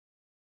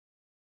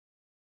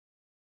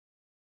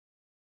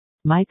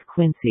Mike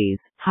Quinsey's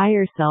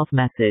Higher Self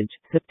Message,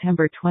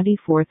 September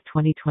 24,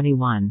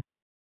 2021.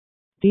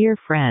 Dear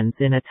friends,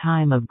 in a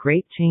time of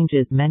great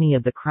changes, many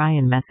of the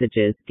Cryan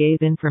messages gave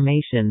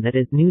information that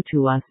is new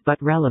to us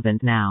but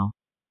relevant now.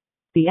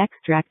 The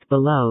extract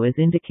below is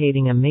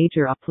indicating a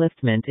major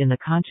upliftment in the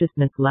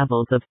consciousness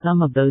levels of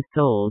some of those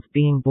souls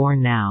being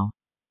born now.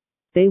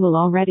 They will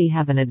already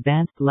have an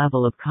advanced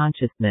level of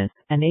consciousness,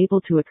 and able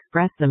to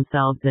express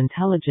themselves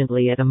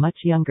intelligently at a much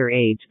younger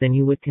age than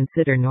you would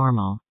consider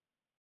normal.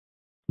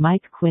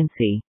 Mike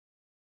Quinsey.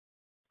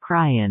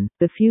 Cryan.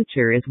 The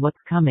future is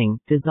what's coming.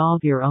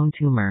 Dissolve your own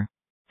tumor.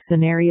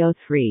 Scenario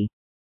 3.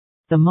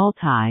 The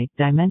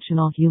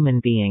multi-dimensional human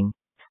being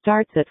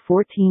starts at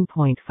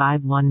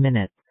 14.51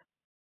 minutes.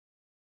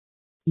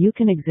 You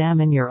can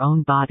examine your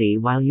own body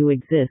while you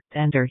exist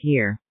and are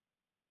here.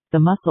 The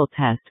muscle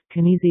test,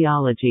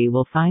 kinesiology,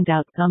 will find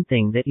out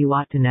something that you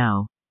ought to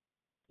know.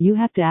 You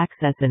have to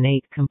access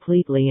innate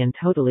completely and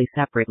totally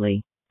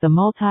separately. The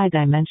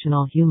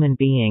multi-dimensional human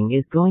being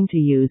is going to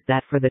use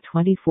that for the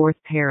 24th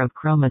pair of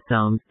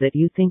chromosomes that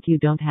you think you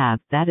don't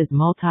have. That is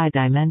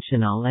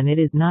multi-dimensional, and it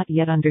is not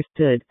yet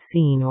understood,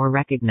 seen or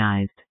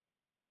recognized.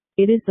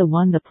 It is the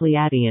one the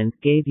Pleiadians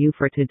gave you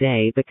for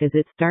today because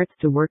it starts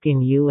to work in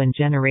you, and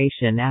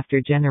generation after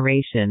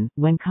generation,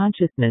 when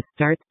consciousness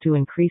starts to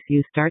increase,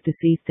 you start to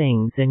see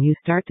things, and you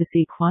start to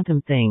see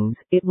quantum things.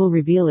 It will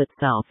reveal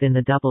itself in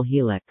the double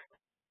helix.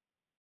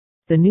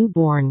 The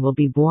newborn will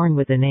be born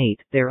with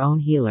innate, their own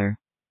healer.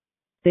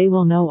 They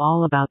will know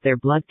all about their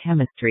blood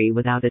chemistry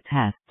without a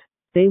test.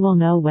 They will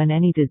know when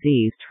any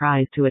disease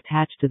tries to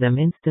attach to them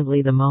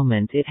instantly the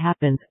moment it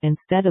happens,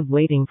 instead of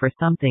waiting for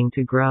something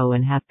to grow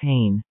and have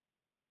pain.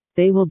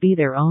 They will be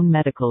their own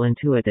medical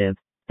intuitive.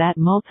 That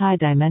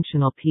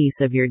multi-dimensional piece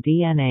of your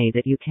DNA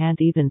that you can't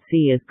even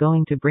see is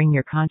going to bring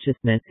your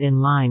consciousness in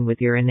line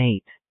with your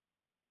innate.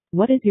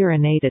 What is your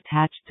innate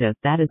attached to?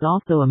 That is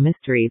also a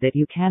mystery that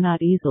you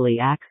cannot easily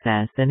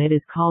access, and it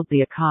is called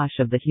the Akash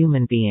of the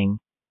human being.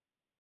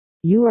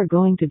 You are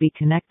going to be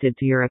connected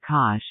to your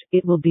Akash.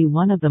 It will be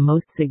one of the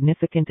most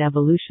significant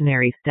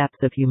evolutionary steps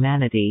of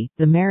humanity,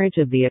 the marriage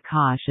of the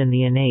Akash and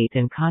the innate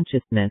and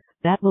consciousness.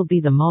 That will be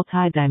the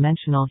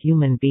multi-dimensional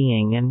human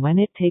being, and when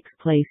it takes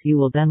place you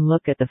will then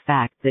look at the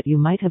fact that you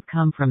might have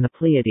come from the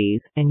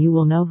Pleiades, and you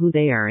will know who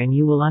they are, and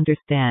you will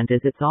understand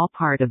as it's all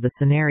part of the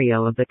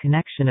scenario of the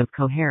connection of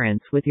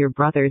coherence with your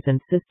brothers and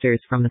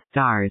sisters from the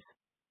stars.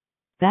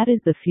 That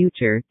is the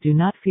future. Do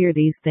not fear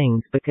these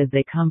things because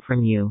they come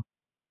from you.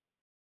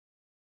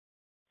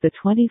 The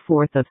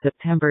 24th of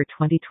September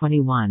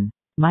 2021.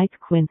 Mike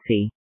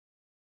Quinsey.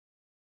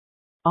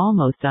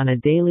 Almost on a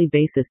daily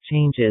basis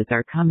changes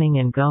are coming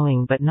and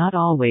going, but not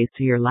always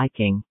to your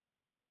liking.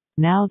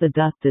 Now the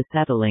dust is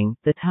settling,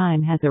 the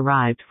time has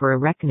arrived for a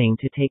reckoning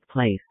to take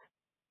place.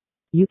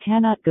 You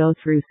cannot go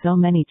through so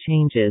many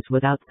changes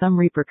without some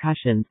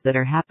repercussions that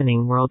are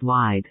happening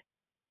worldwide.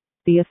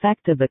 The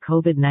effect of the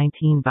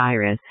COVID-19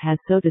 virus has,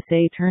 so to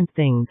say, turned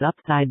things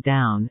upside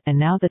down, and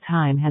now the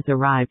time has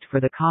arrived for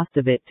the cost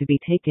of it to be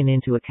taken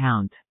into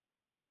account.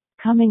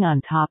 Coming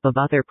on top of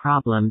other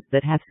problems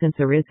that have since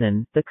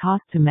arisen, the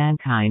cost to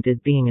mankind is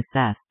being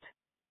assessed.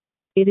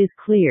 It is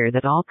clear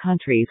that all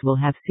countries will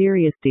have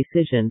serious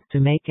decisions to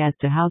make as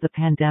to how the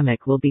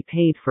pandemic will be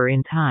paid for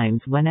in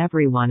times when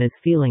everyone is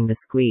feeling the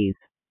squeeze.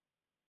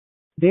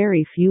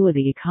 Very few of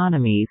the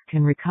economies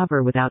can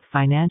recover without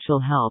financial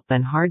help,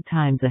 and hard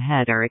times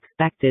ahead are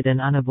expected and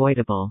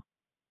unavoidable.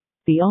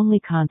 The only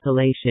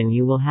consolation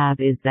you will have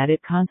is that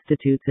it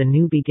constitutes a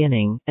new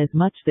beginning, as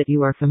much that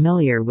you are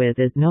familiar with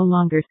is no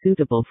longer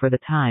suitable for the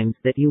times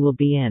that you will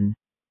be in.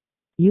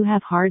 You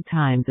have hard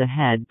times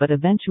ahead, but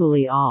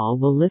eventually all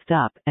will lift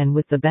up, and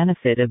with the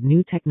benefit of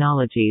new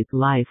technologies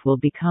life will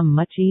become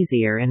much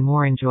easier and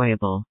more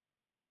enjoyable.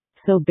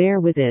 So bear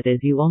with it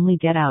as you only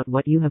get out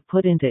what you have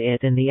put into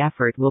it, and the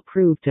effort will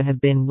prove to have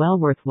been well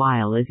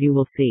worthwhile, as you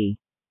will see.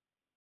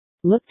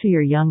 Look to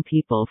your young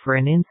people for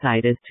an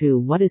insight as to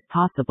what is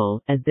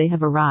possible, as they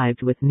have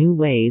arrived with new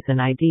ways and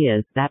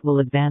ideas that will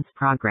advance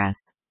progress.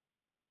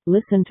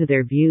 Listen to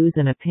their views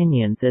and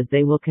opinions, as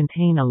they will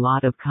contain a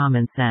lot of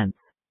common sense.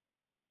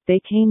 They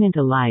came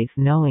into life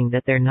knowing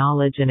that their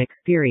knowledge and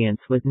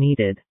experience was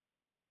needed.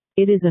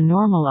 It is a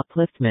normal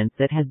upliftment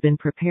that has been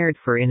prepared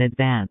for in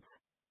advance.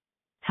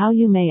 How,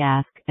 you may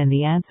ask, and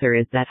the answer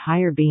is that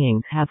higher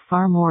beings have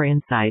far more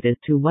insight as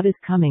to what is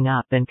coming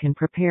up and can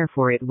prepare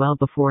for it well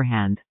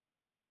beforehand.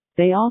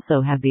 They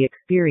also have the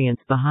experience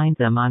behind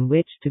them on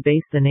which to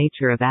base the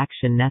nature of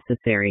action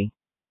necessary.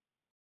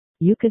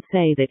 You could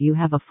say that you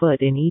have a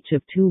foot in each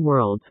of two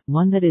worlds,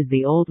 one that is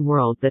the old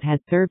world that has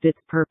served its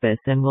purpose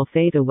and will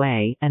fade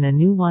away, and a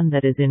new one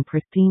that is in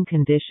pristine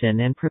condition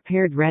and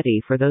prepared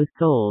ready for those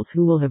souls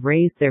who will have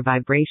raised their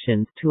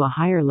vibrations to a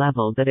higher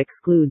level that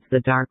excludes the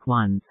dark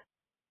ones.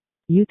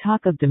 You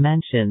talk of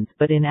dimensions,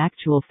 but in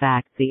actual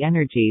fact the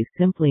energies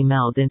simply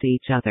meld into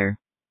each other.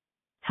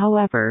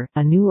 However,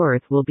 a new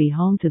earth will be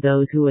home to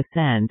those who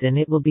ascend, and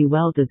it will be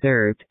well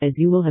deserved, as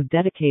you will have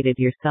dedicated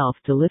yourself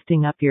to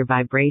lifting up your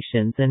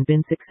vibrations and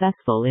been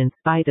successful in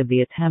spite of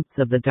the attempts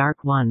of the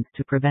dark ones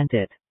to prevent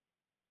it.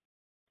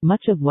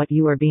 Much of what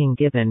you are being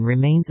given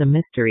remains a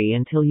mystery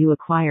until you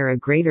acquire a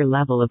greater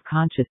level of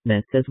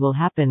consciousness, as will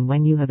happen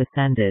when you have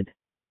ascended.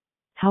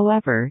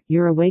 However,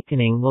 your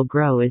awakening will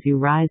grow as you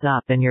rise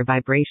up and your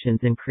vibrations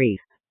increase.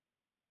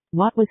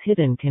 What was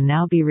hidden can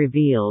now be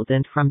revealed,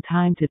 and from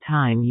time to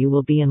time you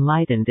will be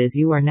enlightened as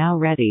you are now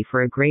ready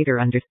for a greater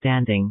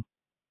understanding.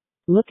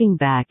 Looking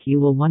back, you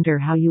will wonder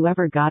how you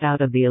ever got out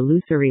of the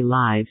illusory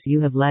lives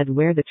you have led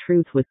where the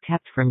truth was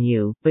kept from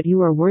you, but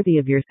you are worthy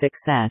of your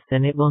success,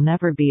 and it will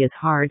never be as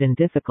hard and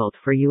difficult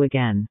for you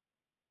again.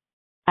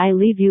 I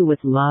leave you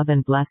with love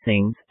and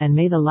blessings, and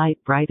may the light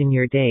brighten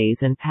your days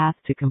and path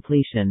to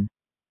completion.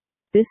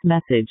 This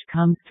message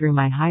comes through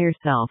my higher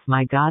self,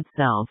 my God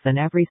self, and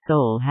every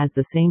soul has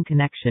the same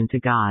connection to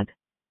God.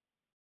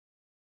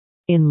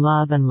 In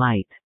love and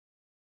light.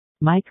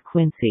 Mike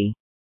Quinsey.